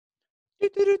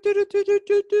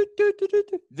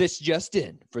This just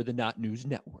in for the Not News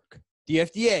Network. The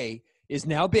FDA is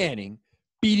now banning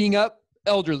beating up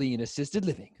elderly in assisted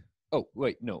living. Oh,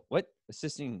 wait, no. What?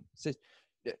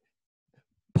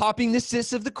 Popping the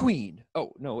cysts of the queen.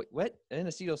 Oh, no, wait, what?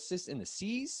 N-acetylcysteine in the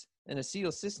C's?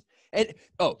 N-acetylcysteine. And,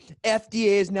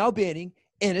 FDA is now banning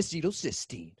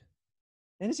N-acetylcysteine.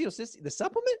 N-acetylcysteine, the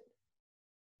supplement?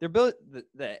 They're built,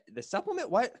 the supplement?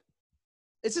 What?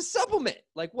 It's a supplement.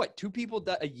 Like what? 2 people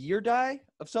a year die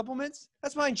of supplements?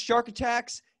 That's behind shark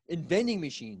attacks and vending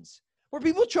machines where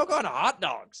people choke on hot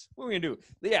dogs. What are we going to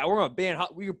do? Yeah, we're going to ban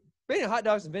banning hot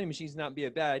dogs and vending machines not be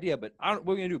a bad idea, but what are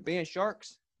we going to do? Ban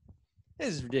sharks?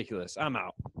 This is ridiculous. I'm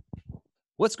out.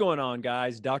 What's going on,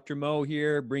 guys? Dr. Mo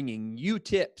here, bringing you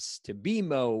tips to be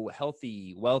Mo,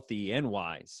 healthy, wealthy, and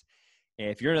wise.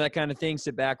 If you're into that kind of thing,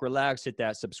 sit back, relax, hit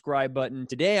that subscribe button.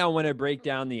 Today, I want to break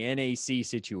down the NAC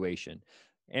situation.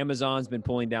 Amazon's been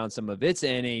pulling down some of its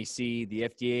NAC. The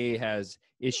FDA has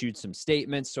issued some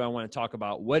statements. So I want to talk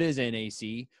about what is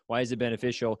NAC, why is it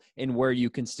beneficial, and where you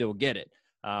can still get it.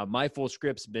 My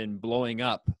Fullscript's been blowing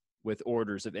up with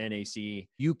orders of NAC.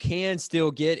 You can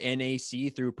still get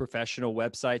NAC through professional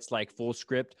websites like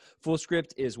Fullscript.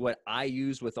 Fullscript is what I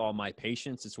use with all my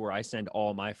patients. It's where I send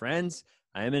all my friends.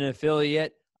 I am an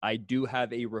affiliate. I do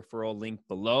have a referral link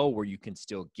below where you can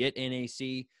still get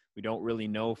NAC. We don't really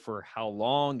know for how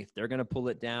long, if they're going to pull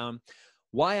it down.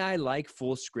 Why I like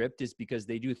Fullscript is because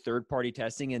they do third-party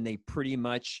testing and they pretty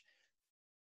much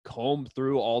comb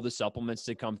through all the supplements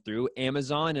that come through.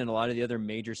 Amazon and a lot of the other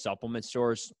major supplement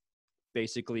stores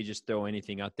basically just throw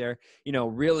anything out there. You know,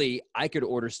 really, I could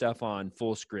order stuff on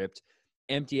Fullscript,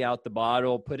 empty out the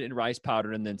bottle, put it in rice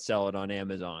powder, and then sell it on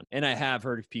Amazon. And I have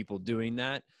heard of people doing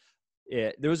that.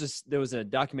 There was a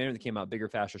documentary that came out, Bigger,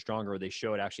 Faster, Stronger, where they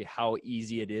showed actually how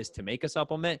easy it is to make a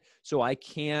supplement. So I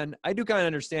do kind of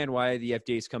understand why the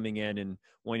FDA is coming in and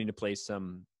wanting to place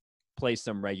some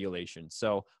regulations.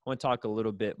 So I want to talk a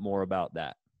little bit more about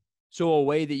that. So a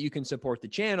way that you can support the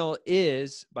channel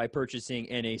is by purchasing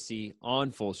NAC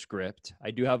on Fullscript.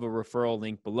 I do have a referral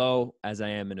link below as I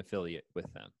am an affiliate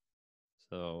with them.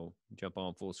 So jump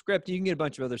on Fullscript. You can get a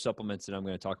bunch of other supplements that I'm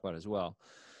going to talk about as well.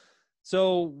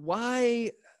 So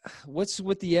what's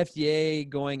with the FDA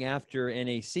going after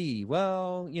NAC?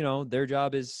 Well, you know, their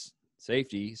job is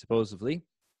safety, supposedly.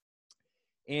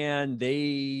 And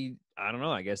I don't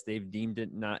know, I guess they've deemed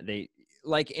it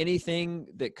like anything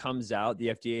that comes out, the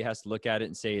FDA has to look at it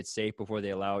and say it's safe before they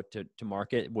allow it to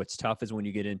market. What's tough is when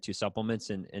you get into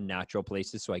supplements and natural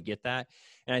places. So I get that.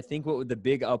 And I think what the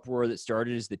big uproar that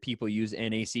started is that people use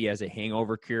NAC as a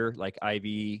hangover cure, like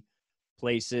IV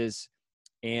places.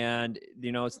 And,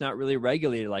 you know, it's not really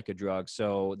regulated like a drug.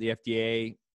 So the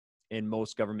FDA and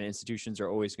most government institutions are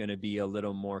always going to be a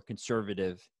little more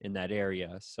conservative in that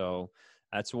area. So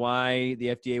that's why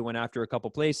the FDA went after a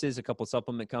couple places, a couple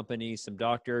supplement companies, some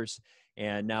doctors,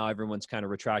 and now everyone's kind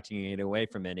of retracting it away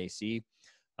from NAC.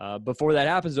 Before that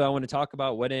happens, though, I want to talk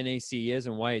about what NAC is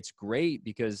and why it's great,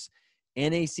 because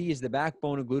NAC is the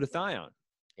backbone of glutathione,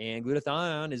 and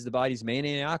glutathione is the body's main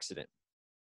antioxidant.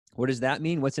 What does that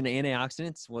mean? What's an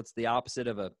antioxidant? What's the opposite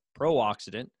of a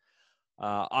pro-oxidant?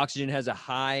 Oxygen is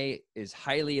highly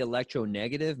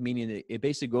electronegative, meaning that it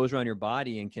basically goes around your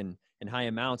body and can, in high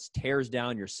amounts, tears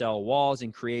down your cell walls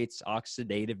and creates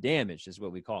oxidative damage, is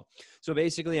what we call. So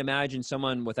basically, imagine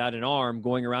someone without an arm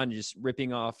going around and just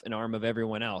ripping off an arm of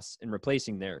everyone else and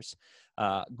replacing theirs.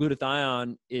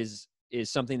 Glutathione is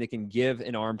something that can give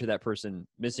an arm to that person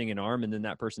missing an arm, and then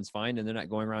that person's fine, and they're not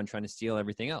going around trying to steal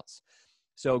everything else.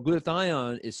 So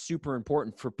glutathione is super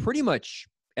important for pretty much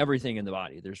everything in the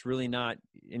body. There's really not,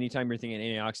 anytime you're thinking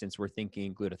antioxidants, we're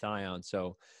thinking glutathione.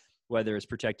 So whether it's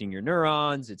protecting your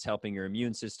neurons, it's helping your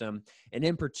immune system. And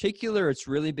in particular, it's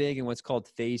really big in what's called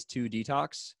phase 2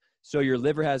 detox. So your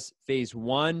liver has phase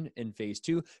 1 and phase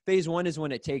 2. Phase 1 is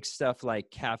when it takes stuff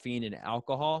like caffeine and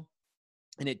alcohol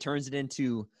and it turns it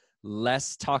into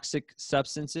less toxic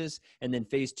substances. And then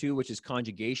phase 2, which is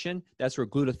conjugation, that's where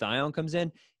glutathione comes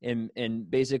in and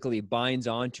basically binds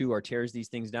onto or tears these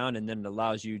things down, and then it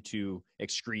allows you to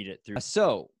excrete it through.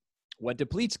 So what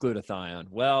depletes glutathione?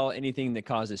 Well, anything that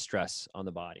causes stress on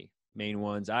the body. Main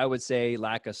ones, I would say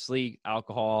lack of sleep,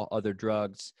 alcohol, other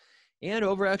drugs, and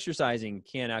over-exercising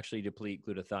can actually deplete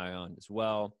glutathione as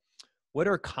well. What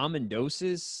are common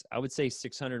doses? I would say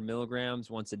 600 milligrams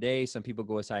once a day. Some people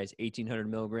go as high as 1,800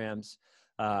 milligrams.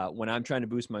 When I'm trying to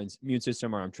boost my immune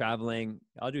system or I'm traveling,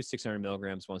 I'll do 600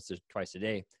 milligrams once to twice a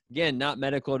day. Again, not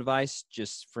medical advice,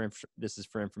 just this is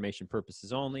for information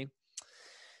purposes only.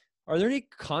 Are there any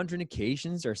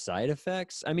contraindications or side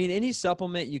effects? I mean, any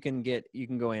supplement you can get, you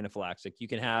can go anaphylactic. You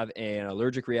can have an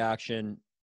allergic reaction.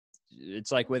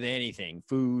 It's like with anything,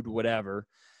 food, whatever.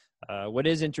 What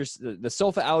is interesting, the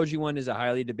sulfa allergy one is a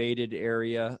highly debated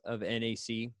area of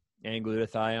NAC and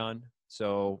glutathione.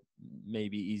 So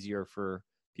maybe easier for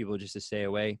people just to stay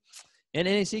away. And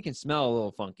NAC can smell a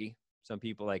little funky. Some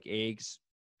people like eggs.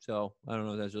 So I don't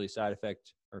know if that's really a side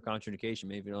effect or contraindication.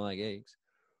 Maybe you don't like eggs.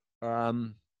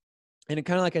 And it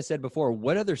kind of like I said before,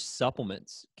 what other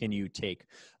supplements can you take?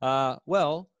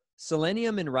 Well,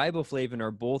 selenium and riboflavin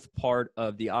are both part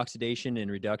of the oxidation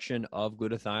and reduction of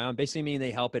glutathione. Basically meaning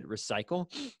they help it recycle.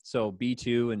 So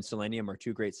B2 and selenium are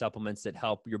two great supplements that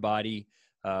help your body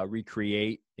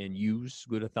recreate and use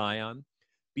glutathione.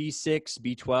 B6,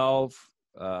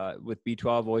 B12, with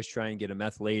B12, always try and get a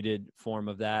methylated form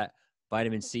of that.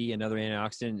 Vitamin C, another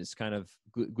antioxidant, is kind of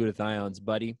glutathione's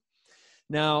buddy.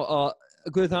 Now,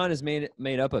 glutathione is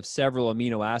made up of several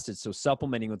amino acids, so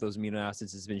supplementing with those amino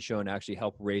acids has been shown to actually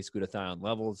help raise glutathione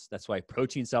levels. That's why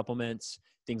protein supplements,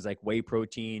 things like whey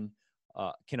protein,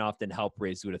 can often help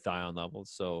raise glutathione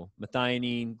levels. So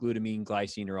methionine, glutamine,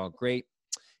 glycine are all great.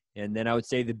 And then I would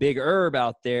say the big herb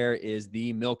out there is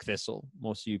the milk thistle.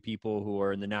 Most of you people who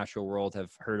are in the natural world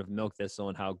have heard of milk thistle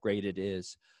and how great it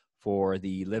is for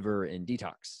the liver and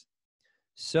detox.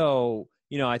 So,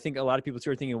 you know, I think a lot of people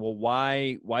start thinking, well,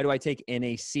 why do I take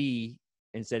NAC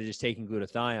instead of just taking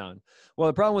glutathione? Well,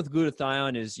 the problem with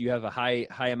glutathione is you have a high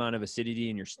amount of acidity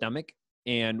in your stomach.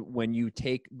 And when you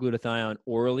take glutathione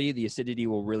orally, the acidity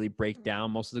will really break down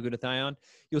most of the glutathione.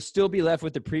 You'll still be left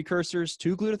with the precursors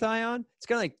to glutathione. It's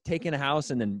kind of like taking a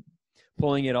house and then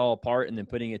pulling it all apart and then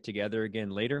putting it together again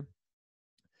later.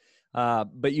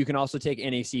 But you can also take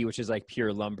NAC, which is like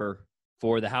pure lumber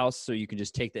for the house. So you can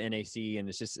just take the NAC and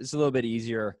it's a little bit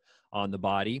easier on the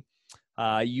body.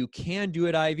 You can do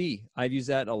it IV. I've used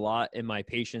that a lot in my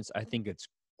patients. I think it's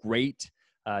great.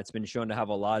 It's been shown to have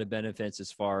a lot of benefits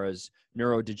as far as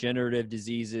neurodegenerative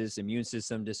diseases, immune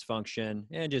system dysfunction,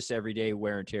 and just everyday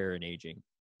wear and tear and aging.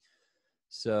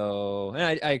 So,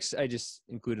 and I just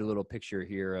included a little picture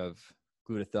here of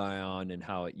glutathione and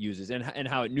how it uses and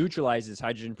how it neutralizes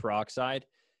hydrogen peroxide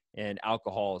and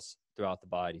alcohols throughout the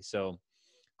body. So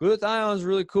glutathione is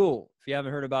really cool. If you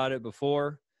haven't heard about it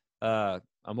before, I'm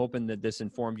hoping that this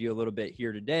informed you a little bit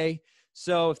here today.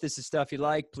 So if this is stuff you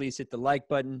like, please hit the like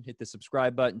button, hit the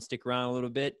subscribe button, stick around a little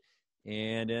bit.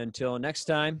 And until next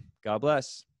time, God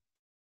bless.